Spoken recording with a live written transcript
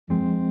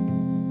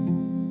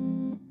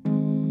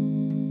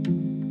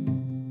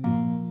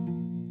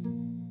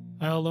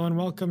Hello and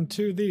welcome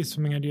to the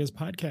Swimming Ideas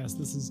Podcast.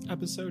 This is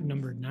episode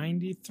number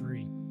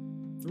 93,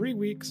 3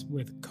 weeks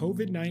with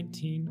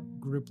COVID-19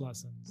 group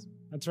lessons.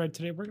 That's right,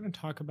 today we're going to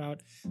talk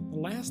about the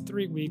last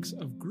 3 weeks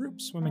of group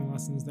swimming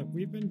lessons that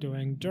we've been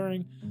doing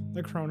during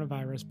the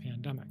coronavirus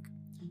pandemic.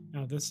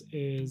 Now this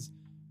is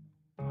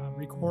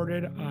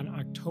recorded on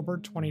October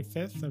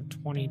 25th of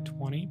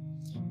 2020,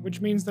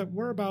 which means that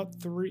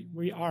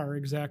we are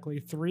exactly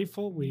 3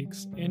 full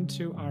weeks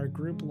into our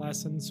group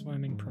lesson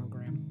swimming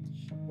program,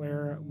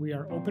 where we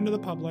are open to the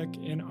public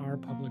in our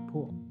public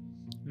pool.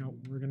 Now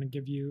I'm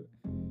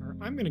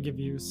going to give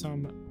you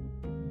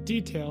some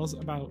details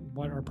about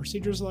what our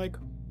procedure is like,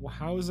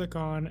 how is it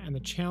gone, and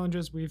the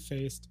challenges we've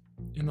faced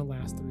in the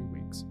last 3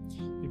 weeks.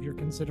 If you're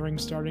considering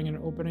starting and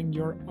opening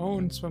your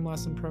own swim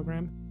lesson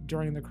program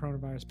during the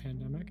coronavirus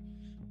pandemic,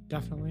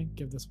 definitely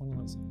give this one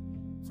a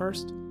listen.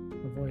 First,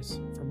 a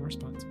voice from our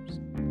sponsors.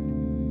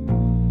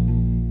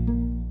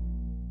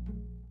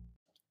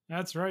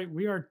 That's right,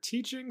 we are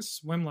teaching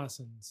swim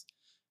lessons.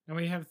 And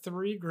we have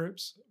 3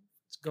 groups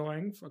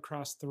going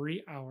across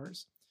 3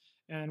 hours,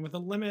 and with a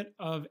limit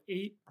of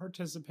 8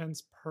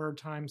 participants per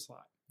time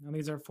slot. Now,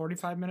 these are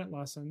 45-minute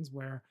lessons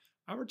where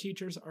our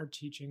teachers are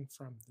teaching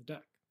from the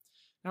deck.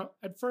 Now,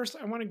 at first,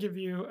 I want to give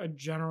you a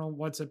general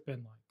what's it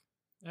been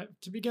like.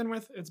 To begin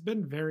with, it's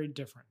been very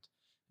different.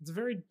 It's a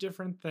very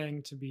different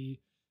thing to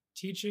be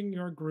teaching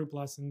your group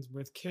lessons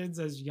with kids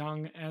as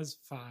young as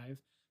 5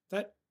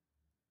 that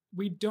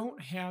we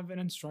don't have an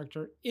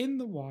instructor in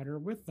the water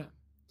with them.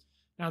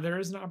 Now, there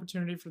is an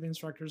opportunity for the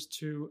instructors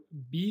to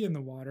be in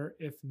the water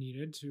if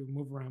needed, to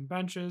move around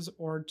benches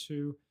or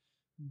to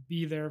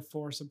be there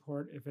for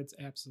support if it's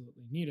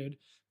absolutely needed.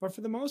 But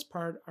for the most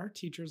part, our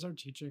teachers are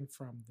teaching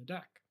from the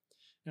deck.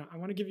 Now, I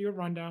want to give you a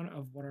rundown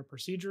of what our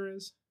procedure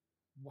is,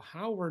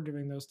 how we're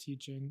doing those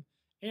teaching,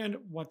 and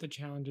what the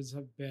challenges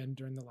have been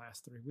during the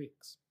last 3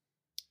 weeks.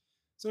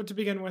 So to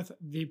begin with,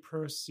 the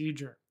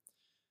procedure.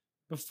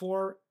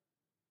 Before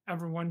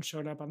everyone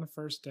showed up on the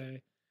first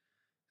day,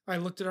 I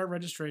looked at our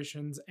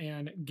registrations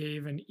and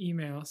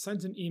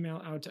sent an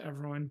email out to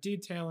everyone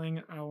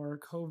detailing our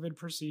COVID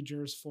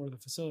procedures for the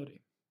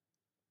facility.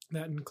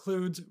 That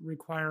includes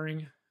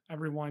requiring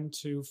everyone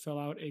to fill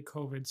out a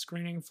COVID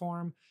screening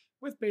form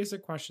with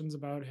basic questions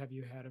about, have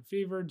you had a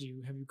fever?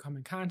 Have you come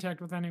in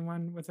contact with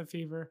anyone with a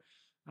fever?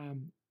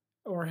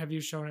 Or have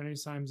you shown any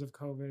signs of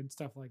COVID?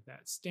 Stuff like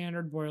that.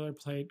 Standard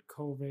boilerplate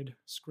COVID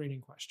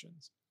screening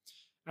questions.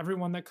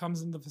 Everyone that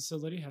comes in the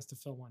facility has to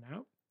fill one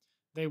out.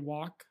 They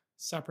walk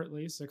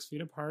separately, 6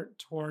 feet apart,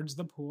 towards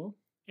the pool.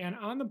 And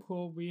on the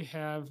pool, we're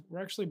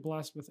actually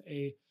blessed with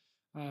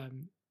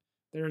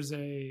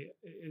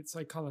it's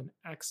like called an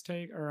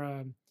X-Take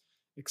or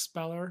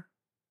expeller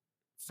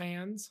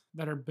fans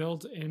that are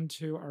built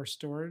into our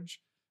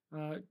storage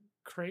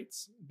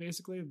crates.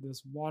 Basically,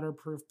 this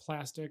waterproof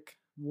plastic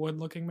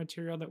wood-looking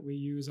material that we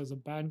use as a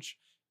bench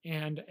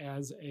and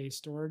as a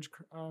storage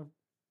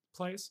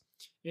place.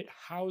 It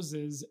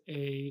houses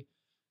a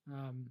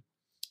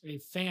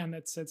fan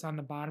that sits on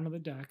the bottom of the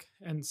deck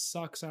and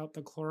sucks out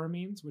the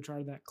chloramines, which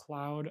are that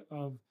cloud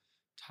of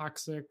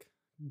toxic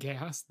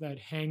gas that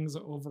hangs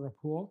over a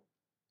pool.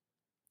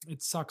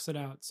 It sucks it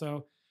out.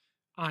 So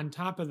on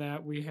top of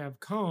that, we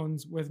have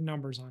cones with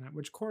numbers on it,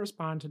 which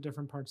correspond to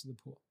different parts of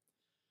the pool.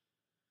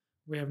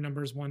 We have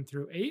numbers 1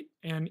 through 8,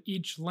 and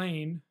each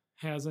lane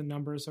has a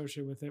number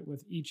associated with it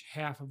with each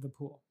half of the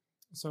pool.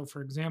 So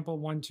for example,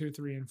 1, 2,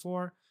 3, and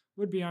 4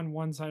 would be on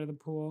one side of the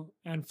pool,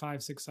 and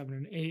 5, 6, 7,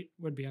 and 8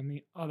 would be on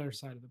the other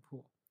side of the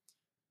pool.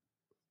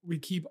 We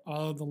keep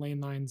all of the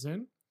lane lines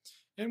in,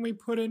 and we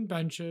put in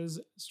benches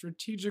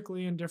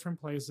strategically in different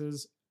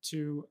places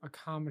to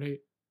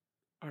accommodate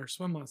our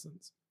swim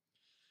lessons.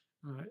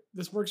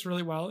 This works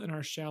really well in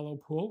our shallow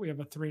pool. We have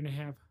a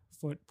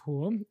 3.5-foot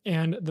pool,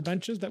 and the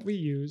benches that we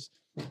use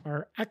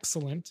are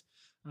excellent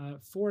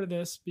for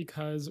this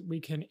because we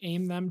can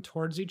aim them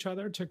towards each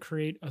other to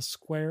create a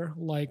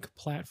square-like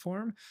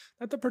platform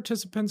that the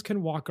participants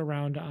can walk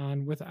around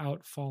on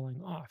without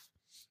falling off.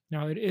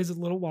 Now, it is a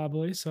little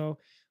wobbly, so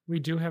we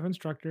do have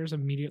instructors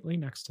immediately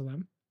next to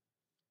them.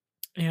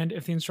 And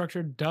if the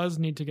instructor does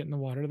need to get in the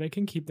water, they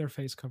can keep their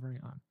face covering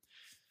on.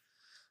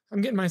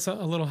 I'm getting myself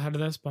a little ahead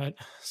of this, but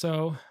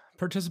so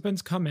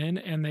participants come in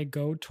and they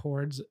go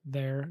towards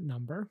their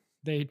number.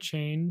 They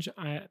change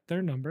at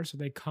their number, so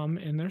they come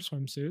in their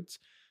swimsuits.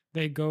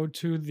 They go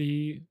to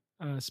the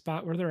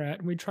spot where they're at,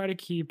 and we try to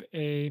keep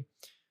a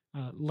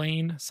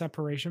lane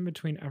separation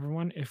between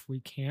everyone if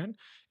we can.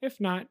 If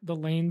not, the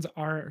lanes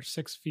are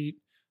 6 feet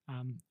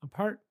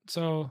apart,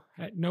 so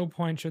at no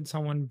point should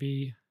someone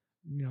be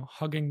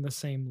hugging the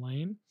same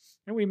lane.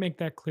 And we make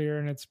that clear,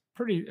 and it's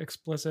pretty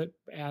explicit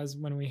as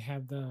when we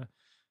have the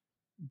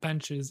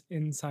benches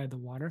inside the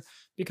water,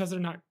 because they're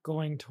not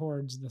going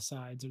towards the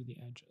sides or the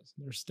edges.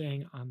 They're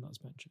staying on those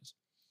benches.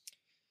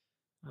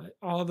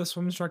 All of the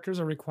swim instructors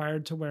are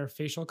required to wear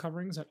facial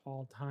coverings at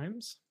all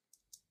times.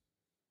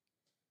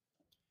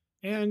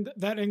 And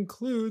that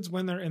includes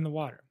when they're in the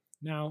water.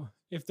 Now,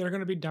 if they're going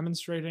to be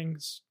demonstrating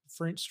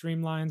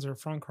streamlines or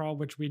front crawl,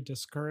 which we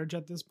discourage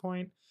at this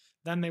point,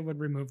 then they would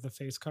remove the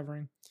face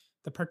covering.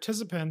 The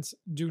participants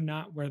do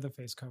not wear the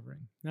face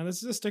covering. Now,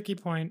 this is a sticky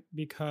point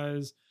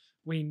because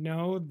we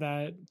know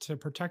that to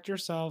protect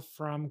yourself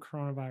from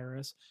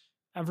coronavirus,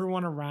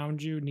 everyone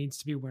around you needs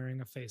to be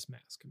wearing a face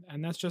mask.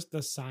 And that's just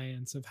the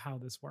science of how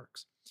this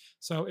works.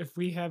 So if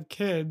we have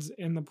kids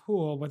in the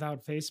pool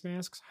without face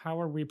masks, how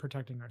are we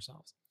protecting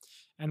ourselves?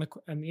 And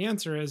the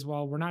answer is,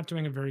 well, we're not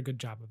doing a very good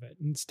job of it.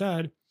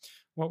 Instead,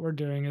 what we're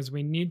doing is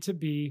we need to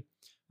be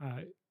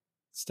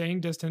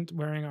staying distant,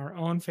 wearing our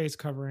own face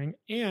covering,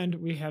 and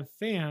we have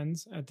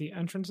fans at the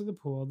entrance of the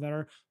pool that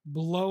are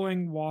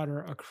blowing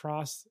water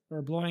across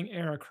or blowing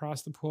air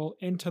across the pool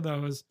into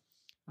those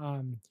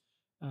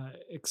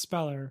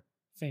expeller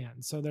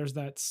fans. So there's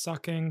that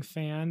sucking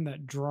fan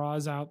that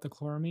draws out the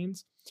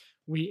chloramines.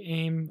 We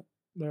aim,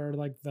 they're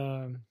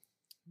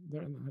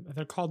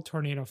called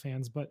tornado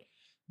fans, but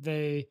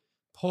they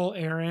pull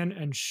air in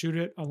and shoot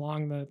it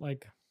along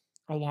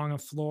a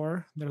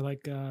floor. They're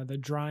like the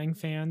drying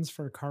fans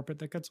for a carpet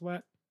that gets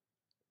wet.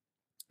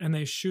 And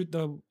they shoot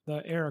the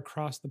air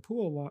across the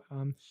pool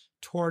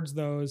towards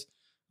those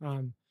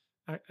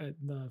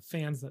the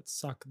fans that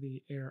suck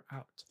the air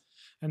out.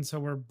 And so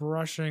we're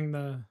brushing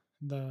the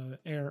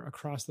air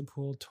across the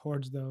pool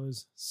towards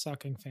those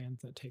sucking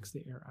fans that takes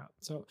the air out.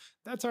 So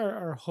that's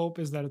our hope,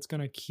 is that it's going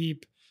to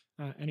keep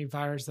any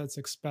virus that's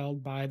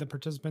expelled by the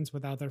participants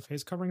without their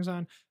face coverings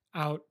on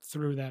out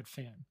through that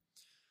fan.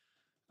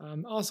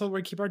 Also,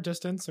 we keep our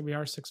distance, so we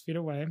are 6 feet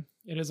away.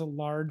 It is a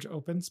large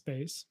open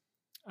space,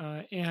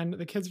 and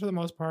the kids, for the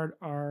most part,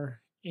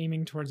 are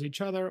aiming towards each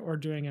other or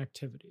doing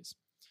activities.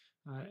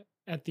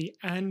 At the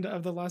end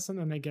of the lesson,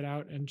 then they get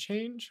out and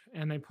change,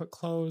 and they put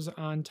clothes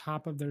on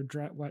top of their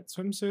wet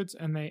swimsuits,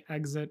 and they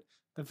exit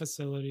the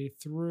facility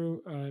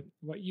through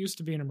what used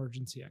to be an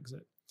emergency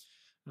exit.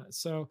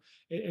 So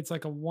it's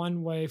like a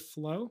one-way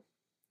flow,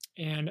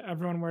 and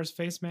everyone wears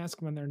face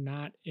masks when they're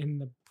not in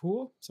the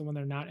pool, so when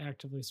they're not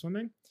actively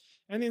swimming,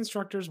 and the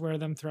instructors wear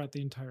them throughout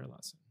the entire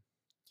lesson.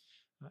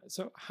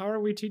 So how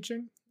are we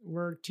teaching?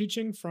 We're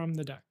teaching from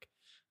the deck.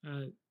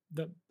 The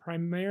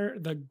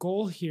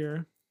goal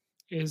here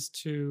is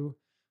to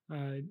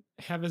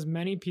have as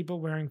many people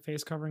wearing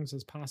face coverings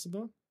as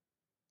possible.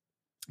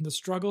 The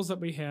struggles that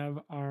we have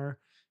are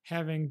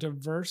having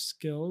diverse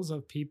skills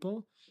of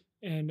people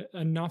and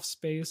enough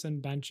space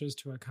and benches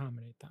to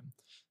accommodate them.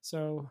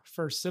 So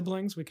for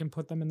siblings, we can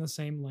put them in the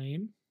same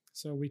lane,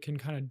 so we can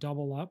kind of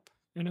double up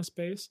in a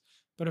space.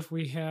 But if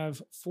we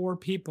have 4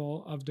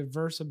 people of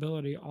diverse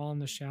ability all in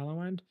the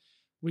shallow end,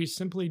 we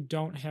simply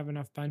don't have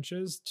enough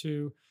benches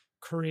to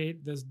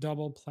create this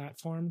double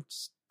platform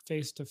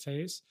face to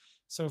face.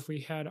 So if we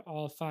had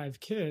all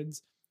 5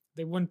 kids,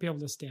 they wouldn't be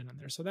able to stand on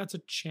there. So that's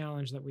a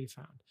challenge that we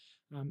found.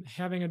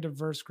 Having a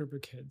diverse group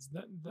of kids.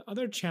 The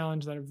other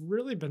challenge that I've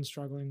really been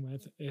struggling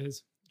with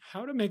is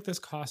how to make this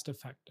cost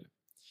effective.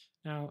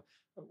 Now,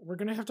 we're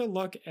going to have to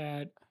look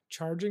at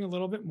charging a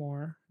little bit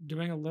more,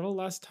 doing a little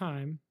less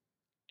time,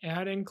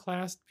 adding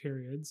class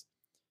periods,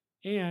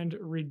 and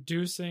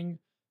reducing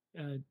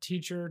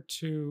teacher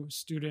to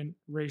student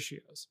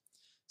ratios.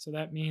 So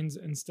that means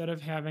instead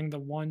of having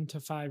the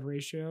 1-to-5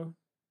 ratio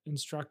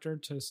instructor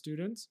to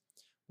students,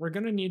 we're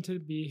going to need to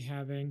be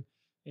having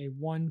a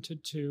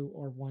 1-to-2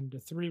 or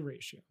 1-to-3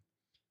 ratio.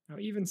 Now,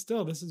 even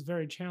still, this is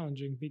very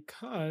challenging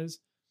because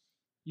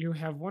you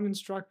have one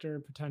instructor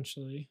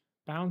potentially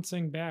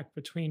bouncing back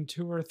between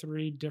 2 or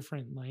 3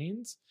 different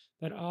lanes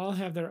that all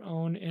have their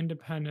own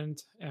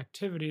independent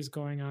activities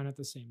going on at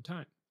the same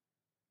time.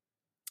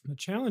 The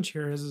challenge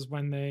here is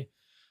when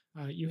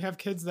you have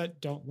kids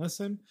that don't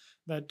listen,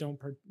 that don't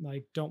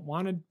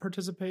want to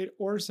participate,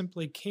 or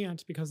simply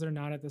can't because they're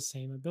not at the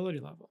same ability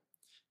level.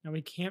 Now,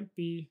 we can't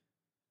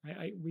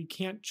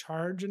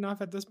charge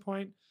enough at this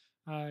point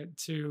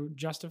to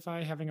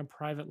justify having a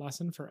private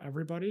lesson for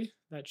everybody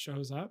that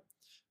shows up,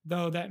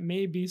 though that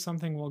may be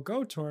something we'll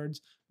go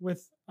towards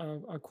with,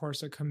 of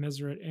course, a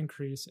commensurate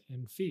increase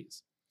in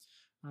fees.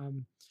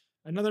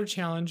 Another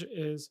challenge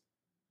is,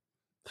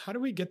 how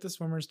do we get the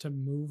swimmers to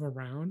move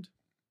around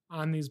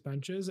on these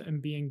benches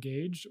and be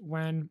engaged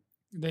when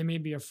they may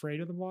be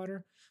afraid of the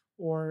water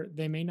or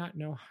they may not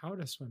know how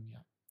to swim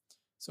yet?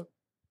 So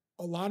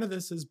a lot of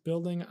this is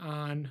building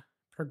on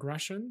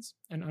progressions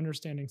and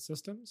understanding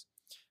systems.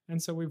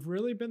 And so we've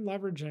really been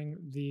leveraging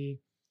the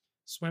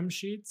swim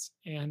sheets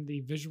and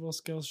the visual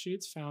skills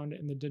sheets found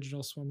in the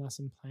digital swim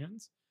lesson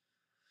plans.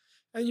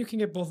 And you can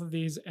get both of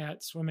these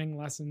at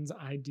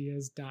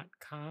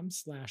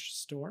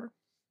swimminglessonsideas.com/store,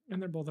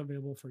 and they're both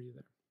available for you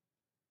there.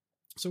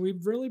 So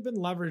we've really been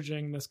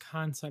leveraging this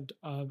concept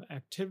of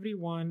activity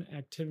 1,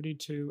 activity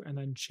 2, and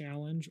then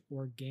challenge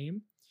or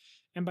game.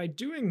 And by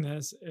doing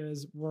this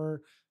is we're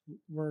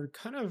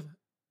kind of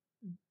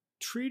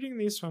treating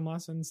these swim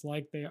lessons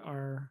like they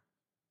are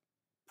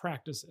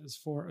practices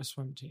for a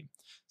swim team.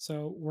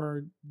 So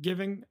we're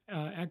giving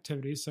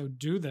activities, so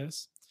do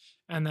this,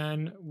 and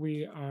then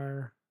we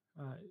are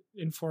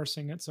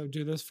enforcing it. So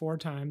do this 4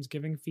 times,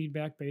 giving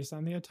feedback based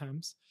on the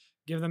attempts,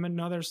 give them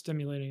another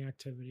stimulating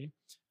activity,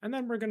 and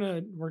then we're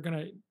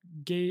gonna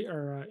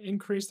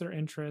increase their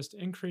interest,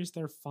 increase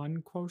their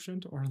fun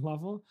quotient or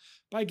level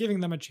by giving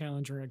them a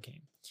challenge or a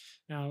game.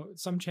 Now,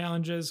 some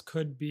challenges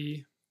could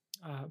be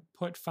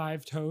put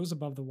 5 toes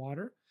above the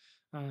water,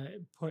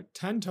 put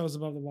 10 toes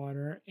above the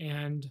water,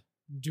 and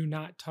do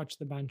not touch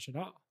the bench at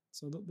all.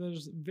 So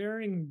there's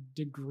varying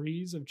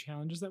degrees of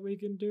challenges that we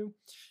can do.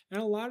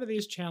 And a lot of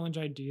these challenge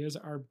ideas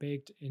are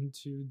baked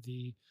into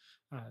the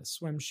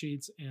swim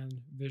sheets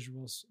and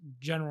visuals,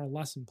 general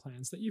lesson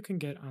plans that you can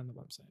get on the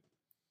website.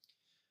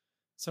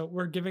 So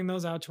we're giving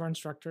those out to our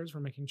instructors.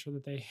 We're making sure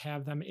that they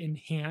have them in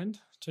hand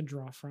to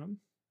draw from.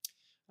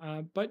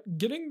 But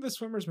getting the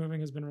swimmers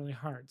moving has been really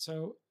hard.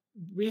 So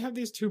we have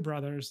these 2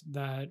 brothers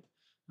that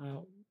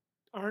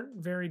aren't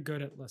very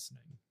good at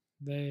listening.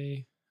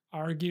 They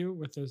argue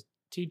with the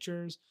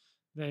teachers.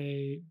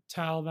 They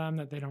tell them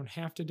that they don't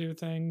have to do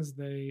things.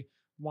 They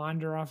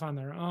wander off on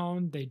their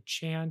own. They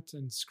chant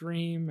and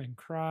scream and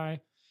cry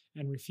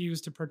and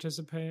refuse to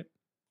participate.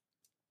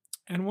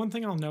 And one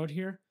thing I'll note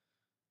here,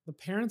 the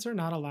parents are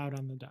not allowed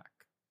on the deck.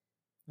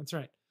 That's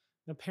right.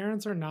 The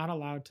parents are not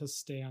allowed to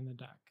stay on the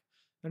deck.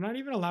 They're not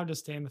even allowed to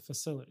stay in the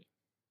facility.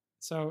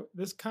 So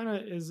this kind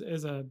of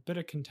is a bit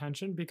of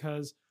contention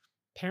because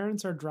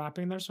parents are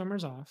dropping their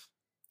swimmers off,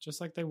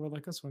 just like they would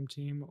like a swim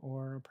team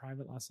or a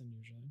private lesson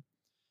usually.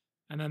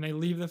 And then they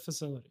leave the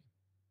facility.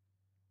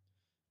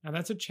 Now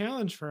that's a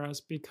challenge for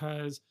us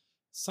because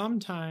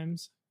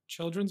sometimes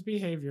children's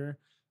behavior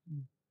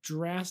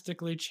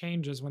drastically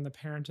changes when the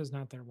parent is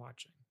not there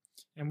watching.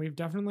 And we've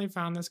definitely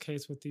found this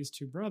case with these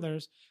 2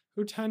 brothers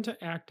who tend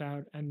to act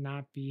out and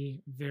not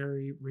be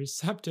very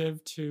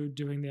receptive to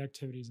doing the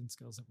activities and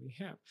skills that we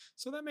have.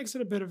 So that makes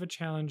it a bit of a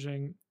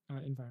challenging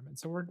environment.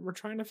 So we're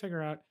trying to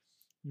figure out,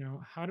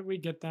 how do we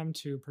get them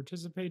to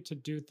participate, to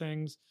do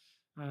things,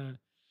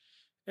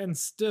 and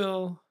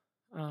still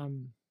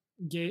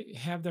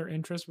have their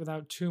interest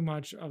without too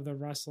much of the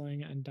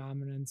wrestling and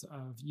dominance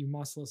of you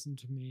must listen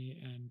to me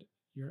and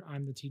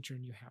I'm the teacher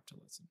and you have to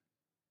listen.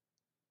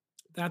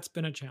 That's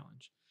been a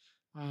challenge.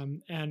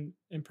 And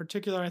in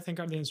particular, I think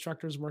the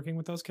instructors working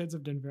with those kids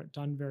have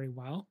done very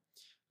well.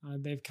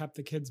 They've kept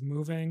the kids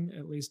moving,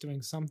 at least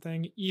doing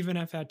something, even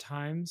if at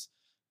times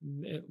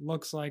it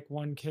looks like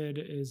one kid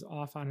is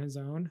off on his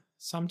own.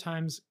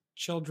 Sometimes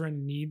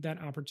children need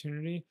that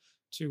opportunity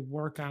to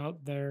work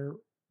out their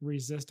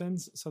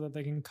resistance so that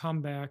they can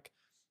come back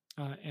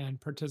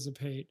and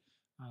participate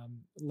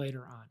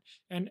later on.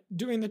 And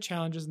doing the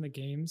challenges in the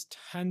games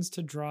tends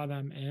to draw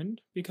them in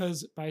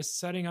because by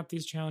setting up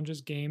these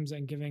challenges, games,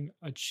 and giving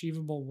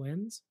achievable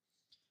wins,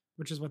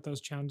 which is what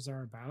those challenges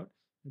are about,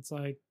 it's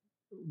like,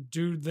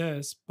 do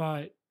this,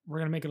 but we're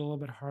going to make it a little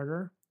bit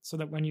harder so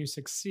that when you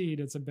succeed,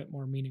 it's a bit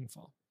more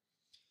meaningful.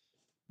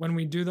 When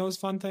we do those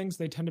fun things,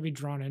 they tend to be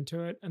drawn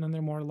into it, and then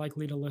they're more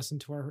likely to listen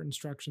to our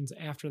instructions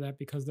after that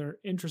because they're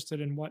interested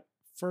in what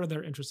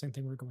further interesting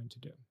thing we're going to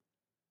do.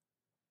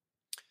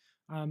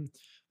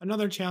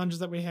 Another challenge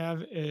that we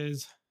have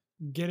is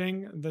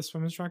getting the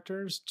swim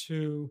instructors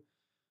to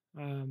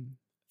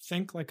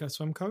think like a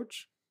swim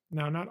coach.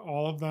 Now, not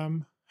all of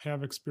them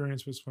have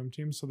experience with swim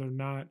teams, so they're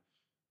not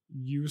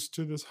used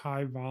to this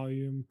high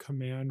volume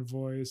command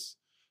voice,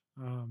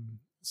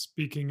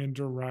 speaking in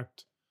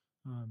direct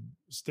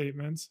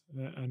statements.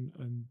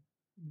 And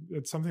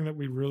it's something that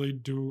we really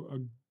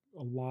do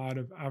a lot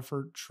of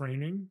effort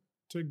training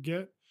to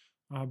get.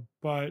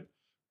 But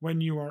when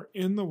you are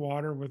in the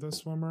water with a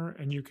swimmer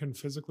and you can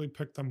physically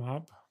pick them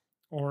up,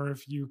 or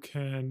if you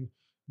can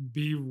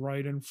be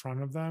right in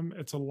front of them,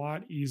 it's a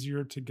lot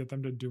easier to get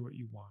them to do what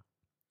you want.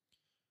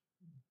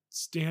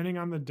 Standing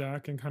on the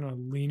deck and kind of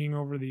leaning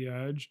over the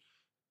edge,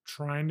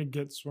 trying to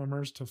get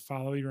swimmers to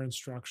follow your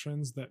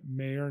instructions that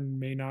may or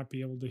may not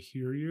be able to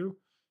hear you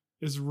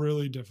is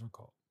really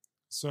difficult.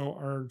 So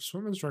our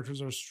swim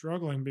instructors are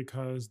struggling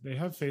because they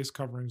have face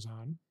coverings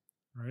on,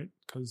 right?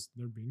 Because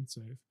they're being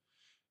safe.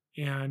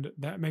 And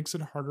that makes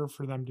it harder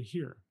for them to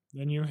hear.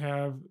 Then you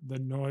have the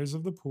noise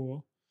of the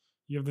pool.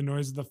 You have the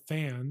noise of the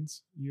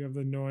fans. You have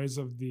the noise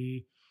of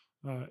the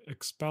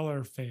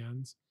expeller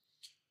fans.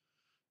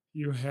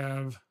 You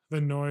have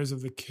the noise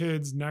of the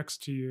kids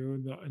next to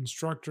you, the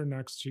instructor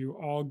next to you,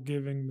 all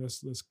giving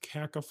this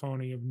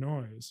cacophony of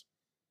noise.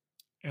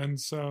 And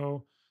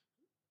so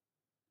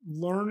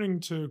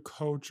learning to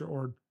coach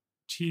or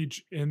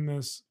teach in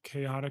this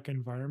chaotic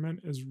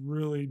environment is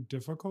really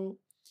difficult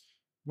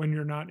when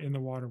you're not in the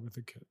water with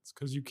the kids,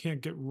 because you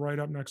can't get right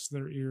up next to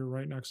their ear,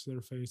 right next to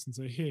their face and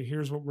say, hey,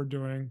 here's what we're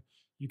doing.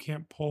 You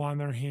can't pull on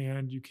their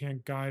hand. You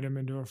can't guide them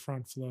into a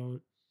front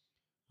float.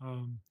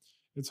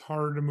 It's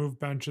harder to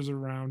move benches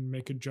around,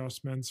 make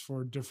adjustments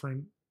for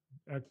different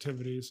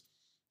activities.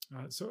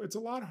 So it's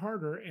a lot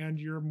harder, and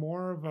you're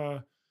more of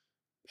a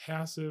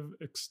passive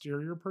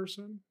exterior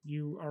person.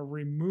 You are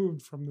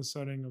removed from the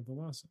setting of the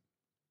lesson.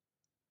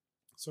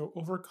 So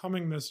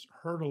overcoming this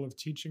hurdle of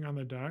teaching on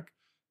the deck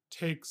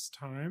takes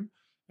time,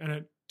 and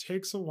it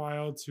takes a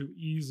while to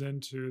ease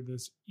into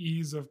this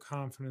ease of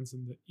confidence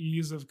and the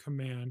ease of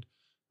command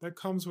that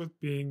comes with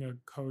being a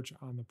coach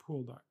on the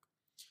pool deck.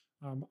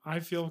 I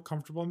feel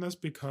comfortable in this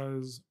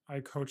because I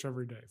coach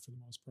every day for the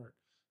most part.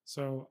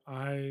 So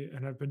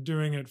I've been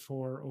doing it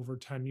for over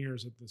 10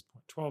 years at this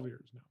point, 12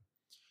 years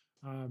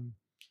now.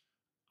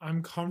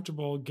 I'm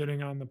comfortable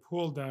getting on the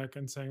pool deck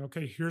and saying,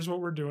 okay, here's what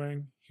we're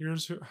doing.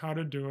 Here's how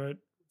to do it.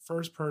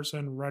 First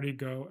person, ready,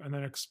 go. And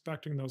then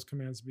expecting those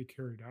commands to be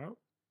carried out.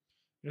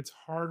 It's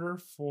harder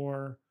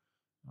for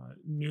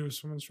new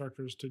swim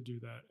instructors to do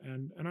that.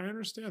 And I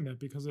understand that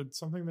because it's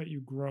something that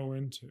you grow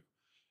into.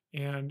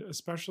 And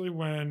especially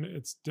when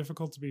it's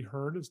difficult to be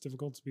heard, it's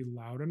difficult to be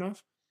loud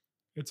enough,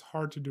 it's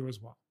hard to do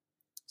as well.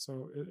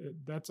 So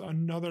that's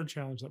another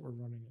challenge that we're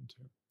running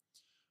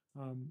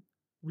into.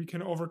 We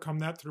can overcome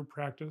that through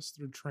practice,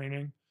 through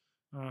training.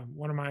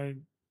 One of my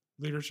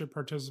leadership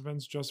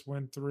participants just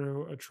went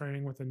through a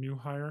training with a new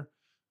hire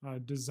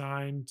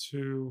designed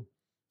to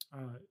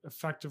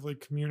effectively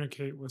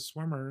communicate with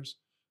swimmers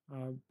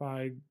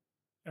by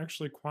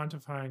actually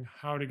quantifying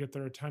how to get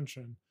their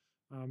attention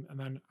and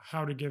then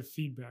how to give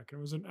feedback. It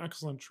was an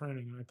excellent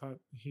training, and I thought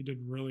he did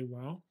really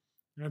well.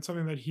 And it's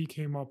something that he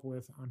came up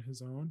with on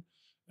his own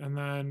and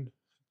then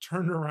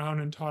turned around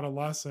and taught a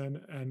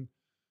lesson and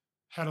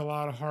had a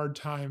lot of hard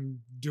time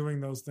doing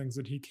those things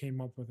that he came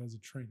up with as a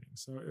training.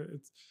 So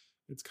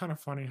it's kind of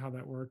funny how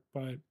that worked,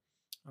 but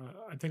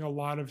I think a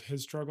lot of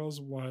his struggles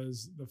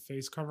was the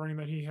face covering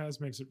that he has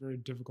makes it very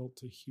difficult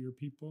to hear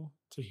people,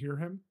 to hear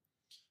him.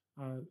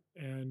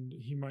 And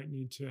he might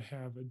need to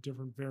have a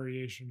different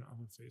variation of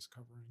a face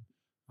covering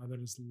that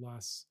is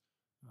less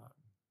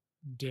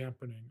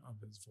dampening of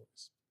his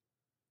voice.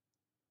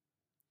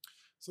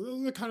 So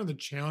those are kind of the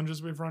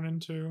challenges we've run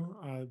into,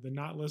 the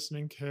not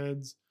listening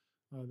kids,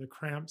 the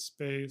cramped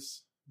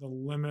space, the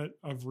limit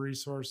of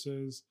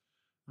resources,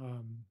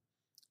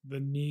 the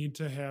need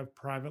to have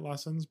private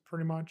lessons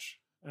pretty much,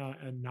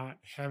 and not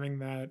having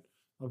that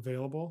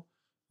available.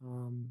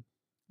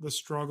 The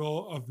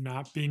struggle of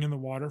not being in the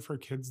water for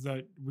kids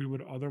that we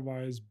would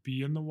otherwise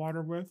be in the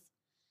water with,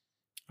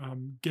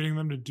 getting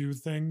them to do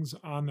things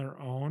on their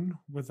own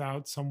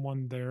without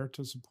someone there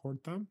to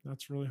support them.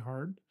 That's really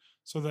hard.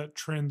 So that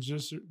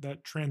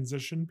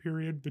transition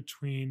period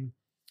between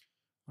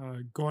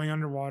going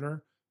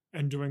underwater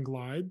and doing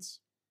glides.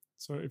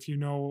 So if you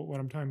know what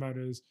I'm talking about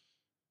is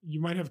you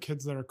might have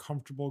kids that are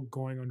comfortable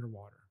going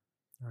underwater,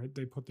 right?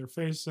 They put their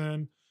face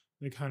in,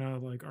 they kind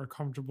of like are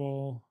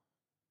comfortable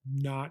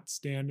not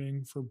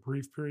standing for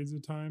brief periods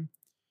of time,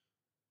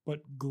 but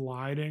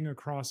gliding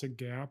across a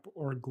gap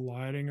or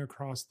gliding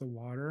across the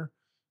water,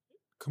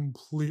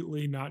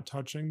 completely not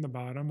touching the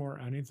bottom or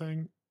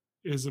anything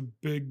is a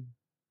big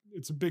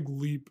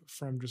leap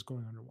from just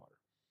going underwater.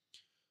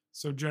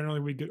 So generally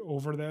we get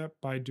over that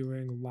by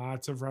doing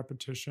lots of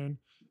repetition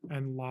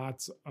and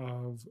lots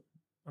of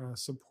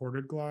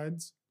supported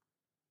glides.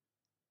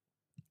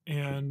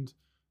 And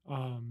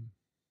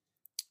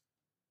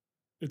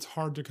it's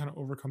hard to kind of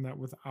overcome that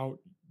without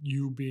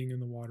you being in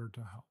the water to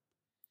help.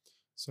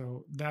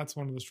 So that's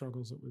one of the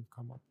struggles that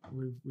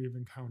we've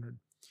encountered.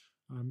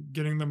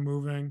 Getting them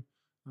moving,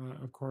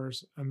 of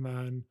course, and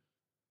then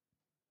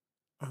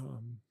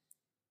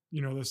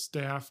the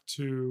staff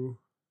to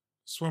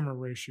swimmer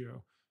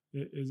ratio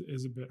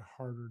is a bit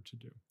harder to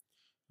do.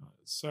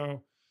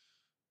 So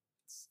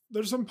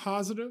there's some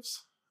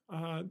positives.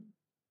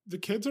 The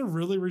kids are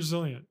really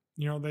resilient.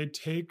 They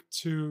take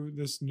to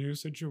this new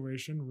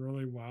situation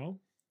really well.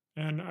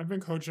 And I've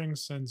been coaching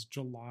since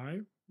July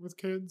with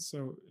kids,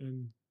 so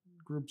in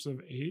groups of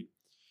 8.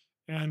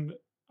 And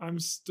I'm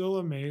still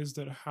amazed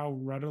at how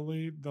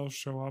readily they'll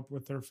show up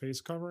with their face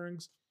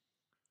coverings.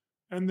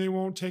 And they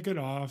won't take it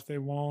off. They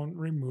won't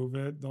remove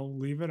it. They'll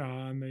leave it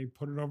on. They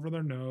put it over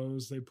their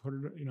nose. They put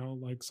it,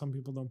 like some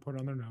people don't put it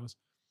on their nose.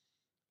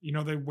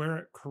 They wear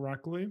it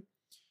correctly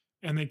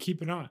and they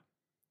keep it on.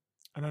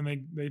 And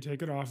then they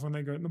take it off when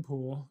they go in the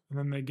pool, and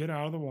then they get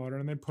out of the water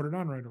and they put it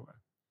on right away.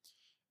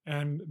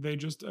 And they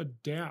just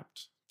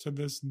adapt to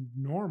this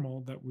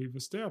normal that we've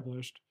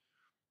established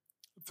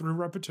through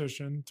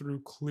repetition,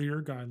 through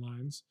clear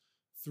guidelines,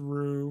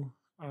 through,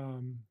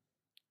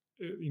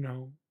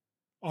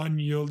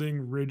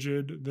 unyielding,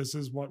 rigid, this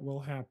is what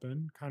will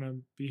happen kind of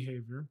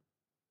behavior.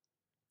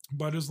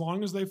 But as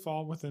long as they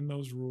fall within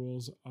those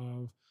rules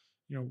of,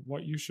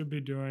 what you should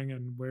be doing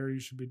and where you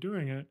should be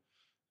doing it,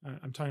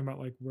 I'm talking about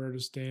like where to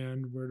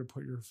stand, where to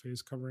put your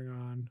face covering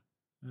on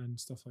and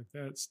stuff like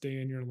that. Stay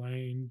in your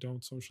lane.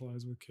 Don't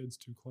socialize with kids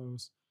too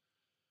close.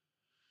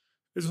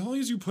 As long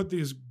as you put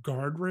these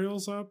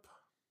guardrails up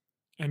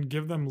and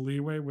give them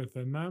leeway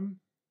within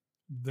them,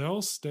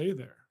 they'll stay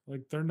there.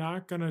 Like they're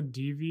not going to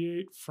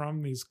deviate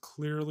from these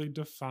clearly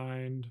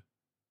defined,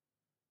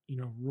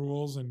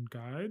 rules and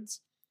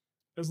guides.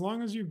 As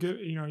long as you get,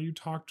 you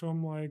talk to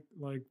them like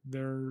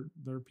they're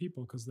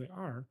people, because they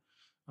are.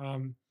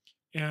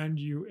 And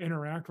you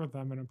interact with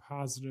them in a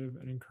positive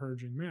and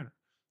encouraging manner.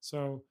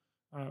 So,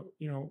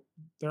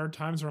 there are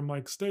times where I'm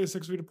like, stay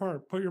 6 feet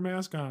apart, put your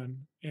mask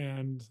on,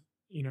 and,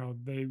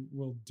 they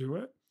will do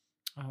it.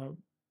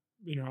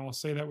 I'll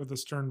say that with a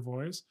stern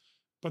voice,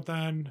 but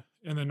then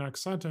in the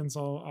next sentence,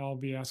 I'll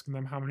be asking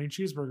them how many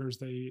cheeseburgers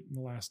they ate in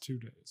the last 2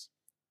 days.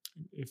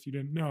 If you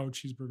didn't know,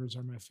 cheeseburgers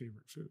are my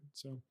favorite food.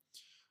 So,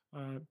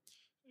 uh,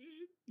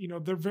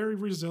 they're very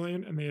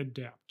resilient and they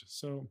adapt.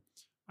 So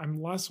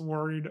I'm less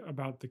worried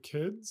about the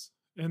kids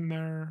and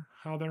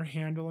how they're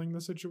handling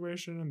the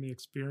situation and the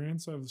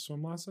experience of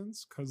swim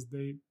lessons, because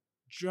they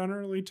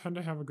generally tend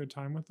to have a good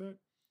time with it.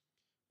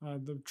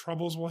 The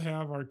troubles we'll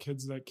have are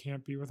kids that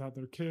can't be without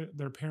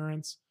their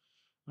parents.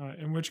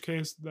 In which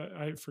case, that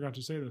I forgot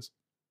to say this,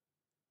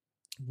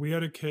 we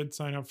had a kid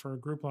sign up for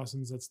group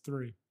lessons that's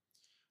 3,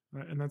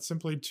 and that's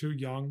simply too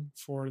young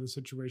for the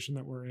situation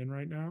that we're in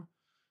right now.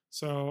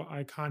 So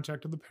I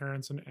contacted the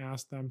parents and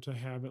asked them to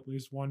have at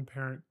least one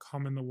parent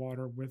come in the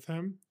water with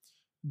him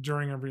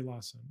during every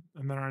lesson.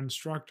 And then our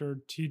instructor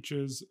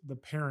teaches the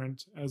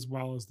parent as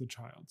well as the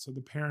child. So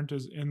the parent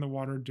is in the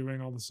water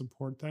doing all the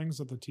support things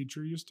that the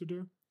teacher used to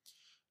do,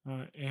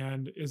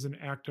 and is an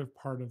active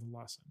part of the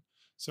lesson.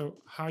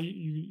 So how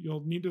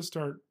you'll need to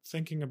start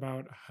thinking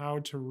about how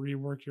to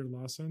rework your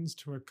lessons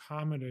to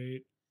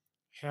accommodate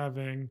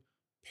having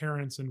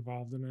parents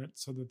involved in it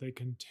so that they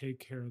can take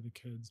care of the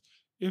kids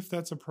if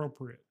that's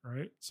appropriate,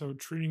 right? So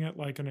treating it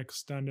like an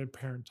extended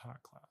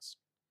parent-taught class,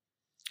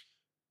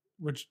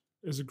 which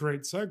is a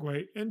great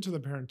segue into the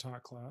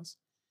parent-taught class.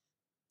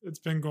 It's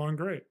been going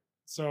great.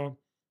 So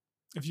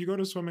if you go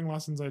to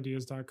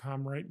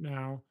swimminglessonsideas.com right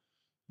now,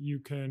 you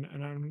can,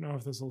 and I don't know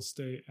if this will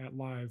stay at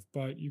live,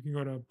 but you can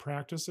go to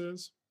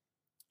practices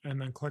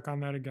and then click on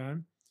that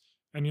again,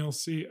 and you'll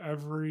see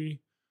every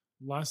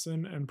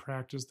lesson and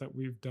practice that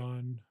we've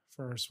done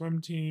for our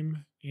swim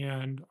team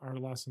and our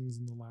lessons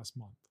in the last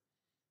month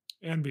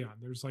and beyond.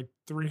 There's like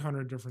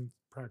 300 different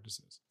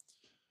practices.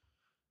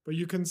 But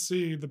you can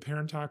see the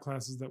parent-taught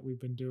classes that we've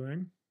been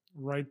doing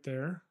right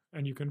there,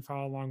 and you can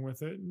follow along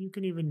with it. And you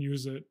can even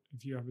use it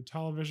if you have a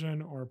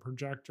television or a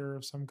projector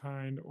of some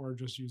kind, or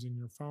just using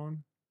your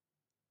phone.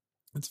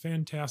 It's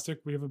fantastic.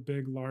 We have a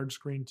big, large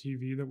screen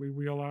TV that we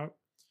wheel out,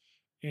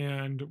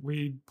 and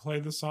we play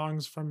the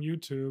songs from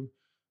YouTube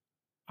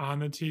on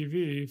the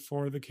TV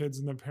for the kids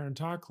in the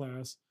parent-taught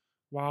class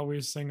while we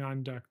sing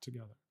on deck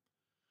together.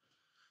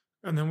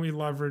 And then we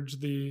leverage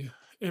the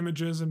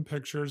images and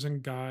pictures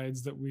and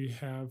guides that we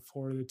have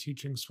for the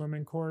teaching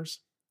swimming course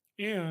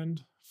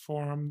and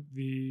from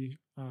the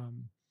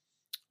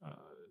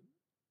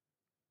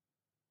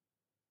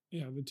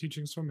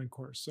teaching swimming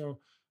course. So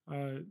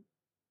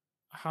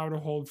how to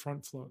hold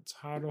front floats,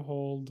 how to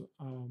hold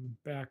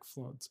back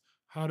floats,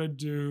 how to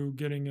do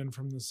getting in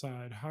from the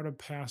side, how to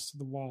pass to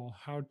the wall,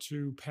 how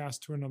to pass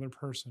to another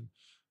person,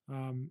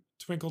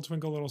 twinkle,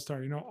 twinkle, little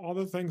star. All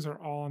the things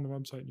are all on the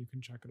website, and you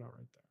can check it out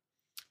right there.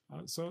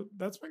 So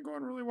that's been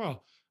going really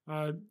well.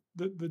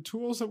 The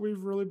tools that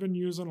we've really been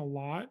using a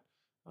lot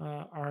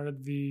are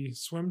the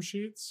swim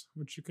sheets,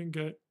 which you can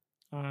get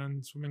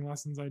on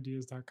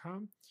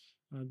swimminglessonsideas.com,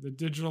 the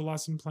digital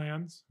lesson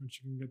plans,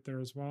 which you can get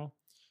there as well,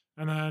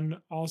 and then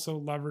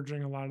also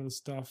leveraging a lot of the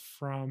stuff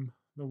from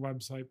the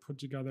website put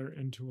together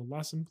into a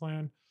lesson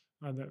plan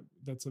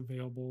that's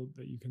available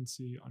that you can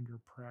see under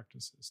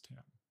Practices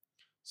tab.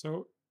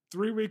 So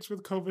 3 weeks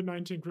with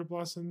COVID-19 group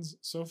lessons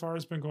so far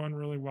has been going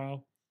really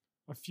well.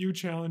 A few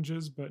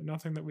challenges, but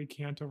nothing that we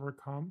can't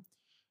overcome.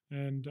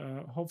 And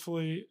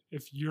hopefully,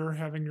 if you're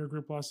having your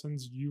group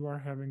lessons, you are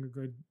having a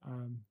good,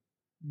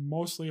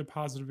 mostly a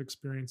positive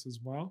experience as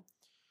well.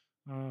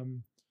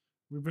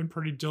 We've been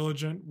pretty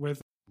diligent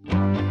with